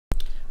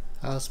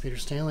Peter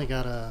Stanley.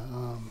 Got a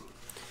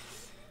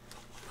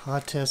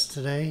hot test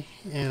today,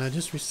 and I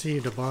just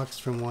received a box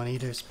from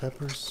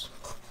JuanitosPeppers.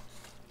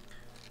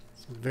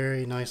 Some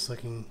very nice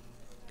looking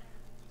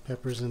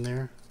peppers in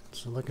there,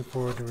 so looking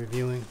forward to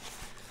reviewing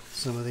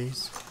some of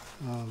these.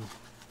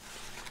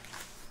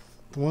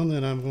 The one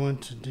that I'm going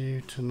to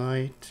do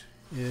tonight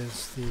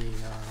is the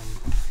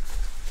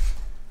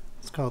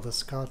it's called the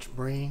Scotch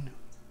Brain.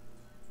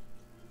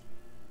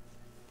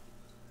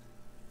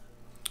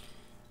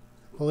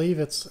 I believe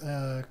it's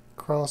a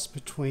cross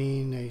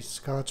between a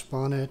Scotch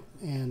Bonnet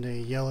and a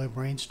yellow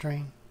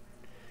BrainStrain.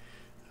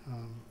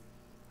 I'm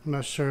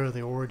not sure of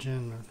the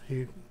origin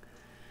or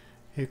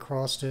who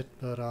crossed it,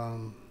 but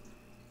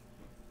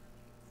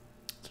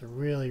it's a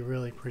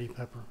really pretty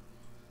pepper.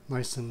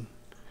 Nice, and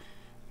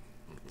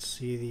you can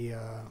see the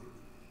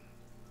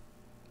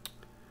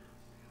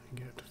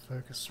get it to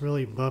focus.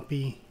 Really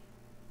bumpy,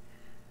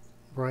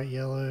 bright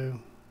yellow.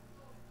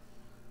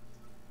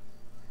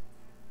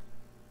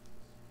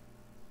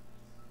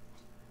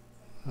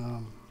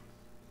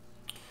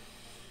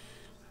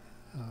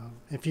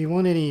 If you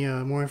want any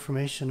more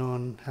information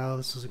on how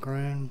this is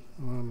grown,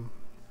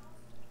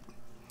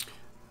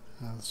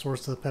 the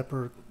source of the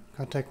pepper,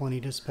 contact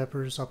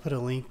JuanitosPeppers. I'll put a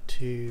link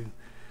to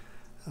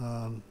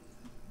some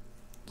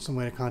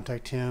way to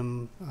contact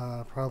him.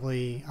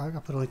 Probably I'll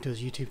put a link to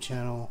his YouTube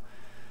channel.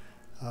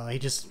 He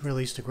just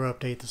released a grow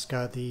update that's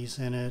got these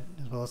in it,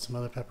 as well as some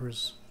other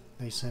peppers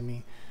they sent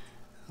me.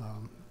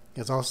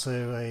 It's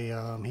also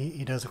a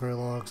he does grow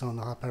logs on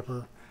the hot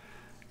pepper,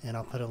 and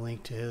I'll put a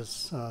link to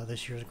his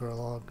this year's grow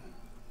log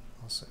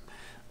also.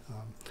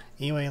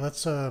 Anyway,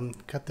 let's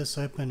cut this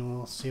open and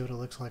we'll see what it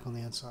looks like on the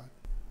inside.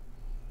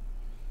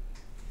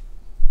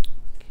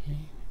 Okay.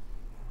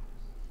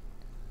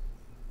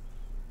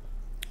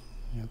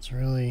 Yeah, it's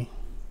really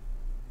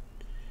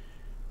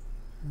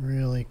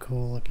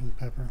cool looking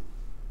pepper.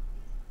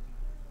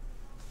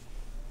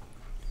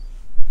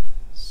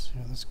 Let's see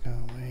how this guy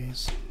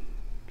weighs.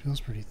 Feels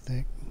pretty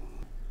thick.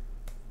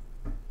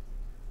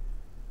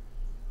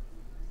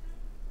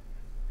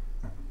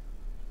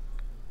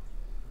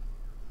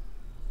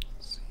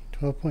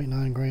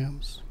 12.9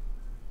 grams.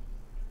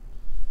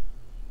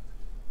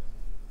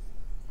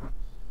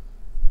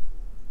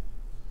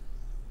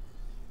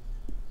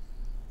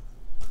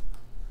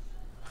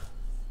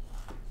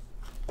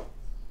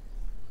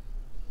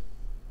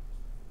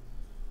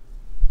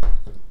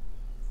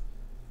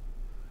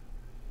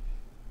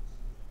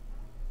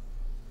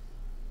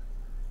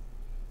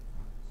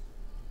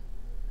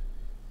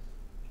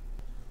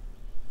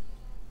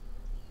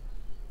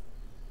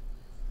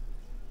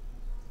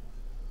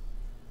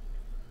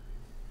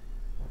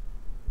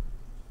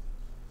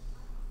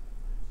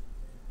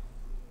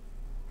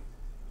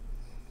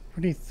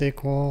 Pretty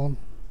thick walled.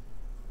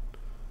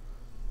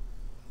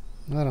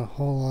 Not a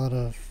whole lot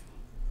of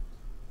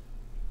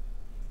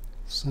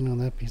sun on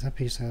that piece. That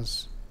piece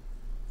has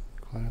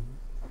quite a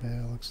bit,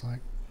 it looks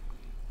like.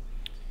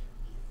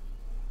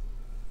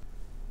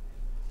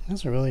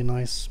 That's a really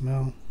nice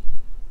smell.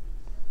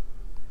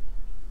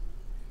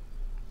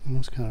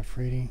 Almost kind of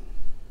fruity.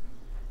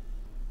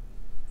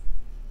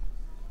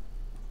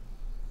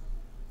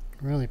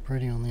 Really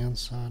pretty on the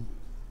inside.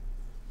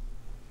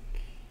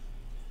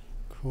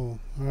 Cool.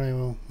 Alright,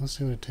 well, let's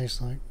see what it tastes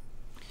like.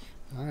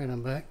 Alright,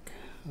 I'm back.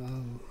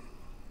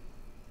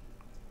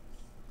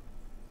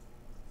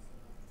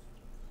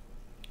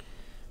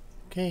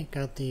 Okay,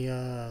 got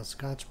the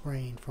Scotch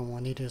Brain from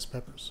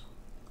JuanitosPeppers.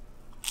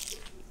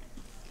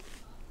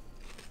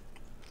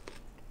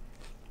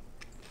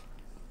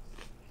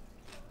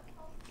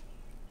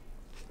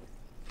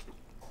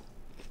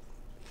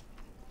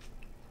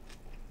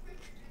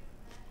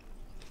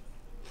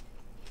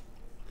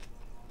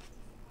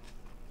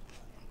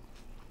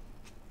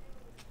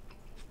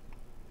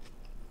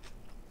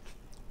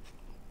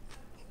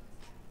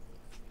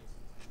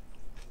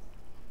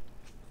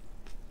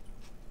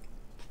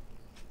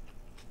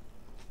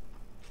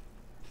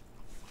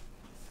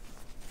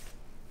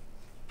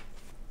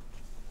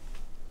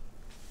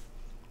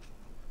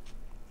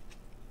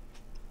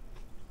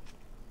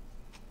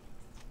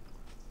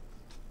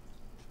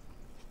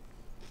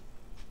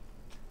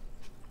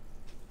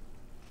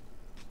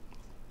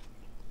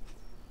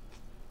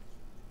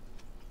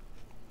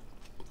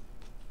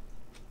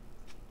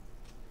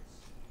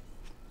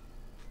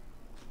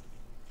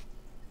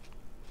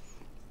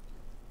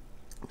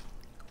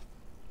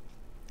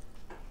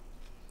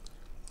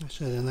 I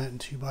should have done that in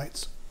 2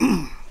 bites.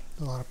 A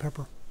lot of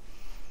pepper.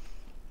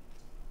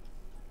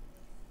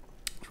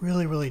 It's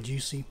really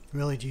juicy,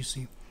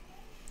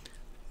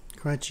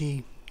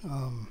 crunchy.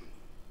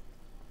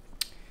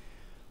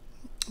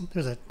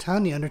 There's a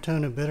tiny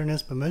undertone of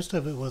bitterness, but most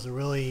of it was a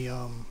really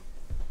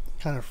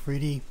kind of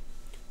fruity,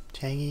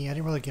 tangy. I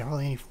didn't really get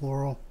hardly any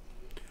floral.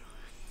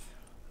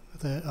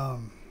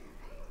 Got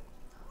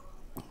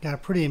a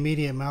pretty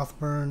immediate mouth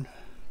burn.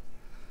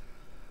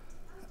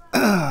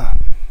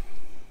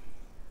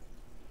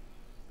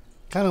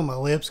 Kind of on my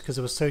lips because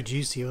it was so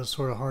juicy. It was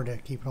sort of hard to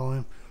keep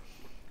on.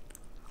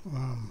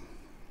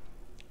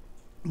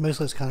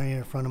 Mostly it's kind of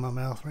in front of my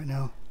mouth right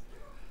now.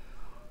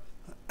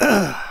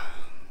 A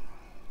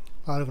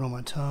lot of it on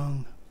my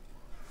tongue.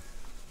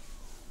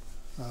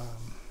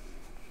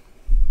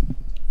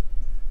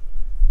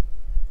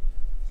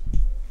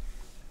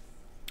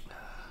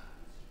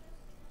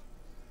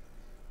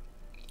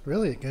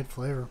 Really a good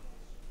flavor.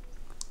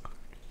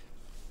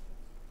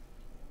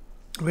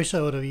 I wish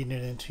I would have eaten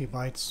it in 2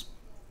 bites.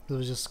 It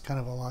was just kind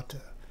of a lot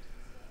to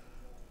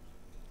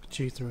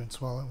chew through and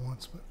swallow at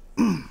once. But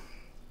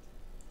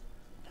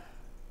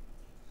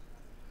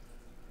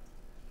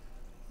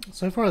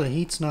so far the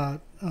heat's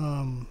not,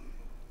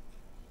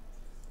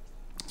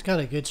 it's got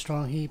a good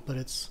strong heat, but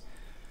it's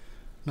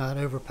not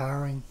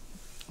overpowering.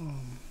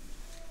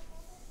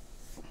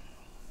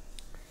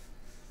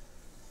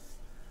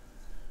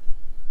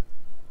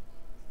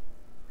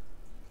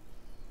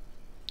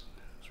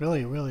 It's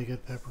really a really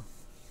good pepper.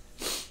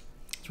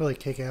 It's really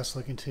kick-ass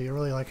looking too. I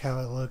really like how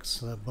it looks,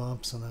 the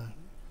bumps and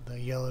the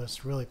yellow.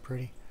 It's really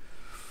pretty.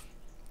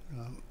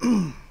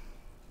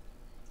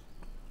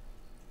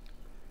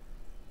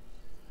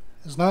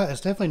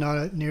 It's definitely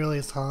not nearly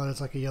as hot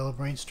as like a yellow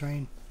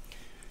BrainStrain.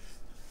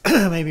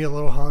 Maybe a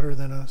little hotter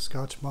than a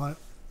Scotch Bonnet.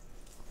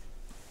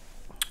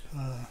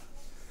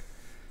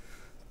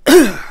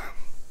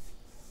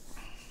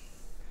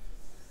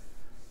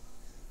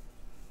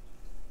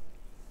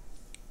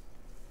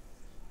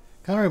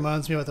 Kind of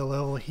reminds me of the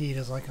level of heat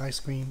is like ice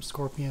cream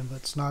scorpion, but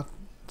it's not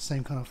the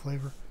same kind of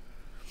flavor.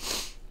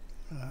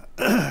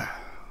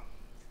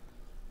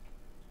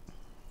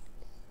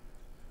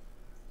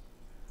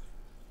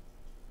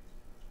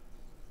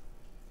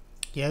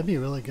 Yeah, it'd be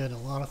really good at a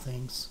lot of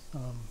things. A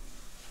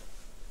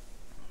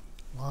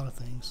lot of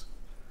things.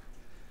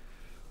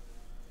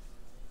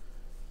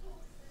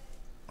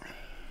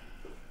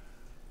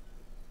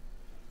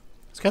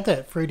 It's got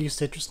that fruity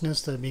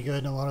citrusness that'd be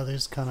good in a lot of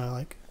those kind of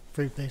like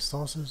fruit-based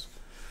sauces.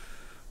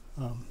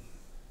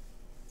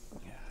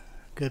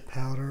 Good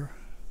powder.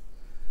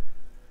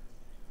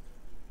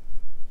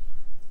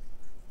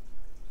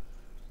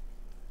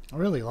 I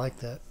really like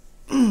that.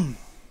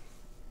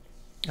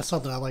 That's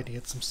something I'd like to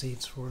get some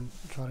seeds for and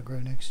try to grow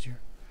next year.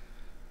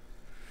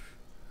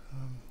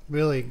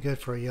 Really good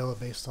for a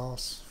yellow-based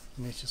sauce.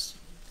 I mean, it's just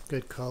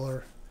good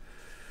color.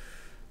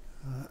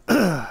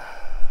 I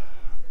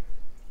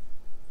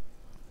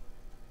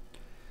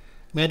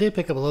mean, I did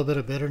pick up a little bit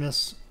of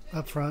bitterness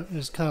up front.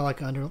 It's kind of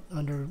like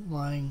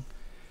underlying,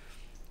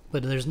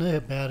 but there's no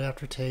bad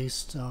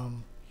aftertaste. I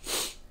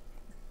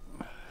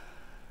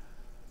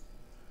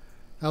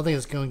don't think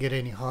it's going to get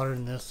any hotter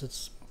than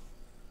this.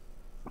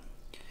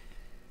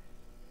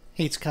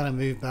 Heat's kind of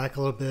moved back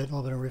a little bit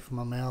of roof of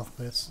my mouth,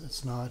 but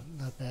it's not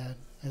that bad.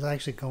 It's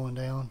actually going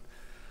down.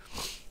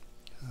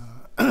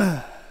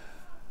 Can't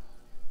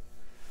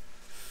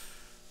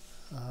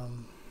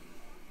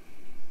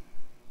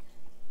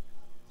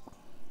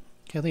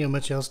think of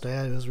much else to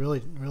add. It was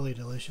really, really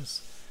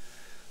delicious.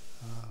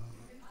 I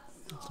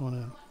just want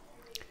to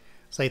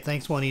say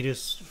thanks,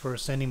 Juanitos, for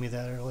sending me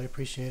that. I really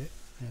appreciate it,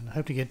 and I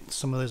hope to get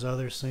some of those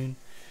others soon.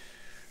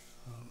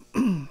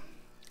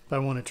 But I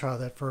want to try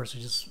that first.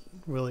 It was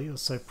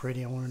so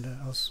pretty. I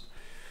was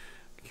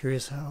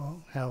curious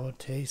how it would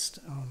taste.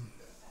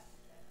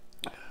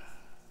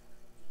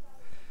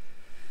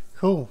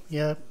 Cool.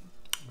 Yeah,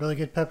 really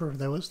good pepper.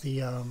 That was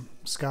the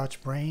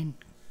Scotch Brain.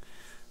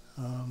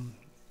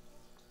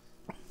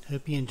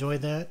 Hope you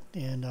enjoyed that,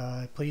 and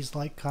please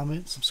like,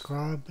 comment,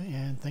 subscribe,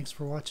 and thanks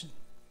for watching.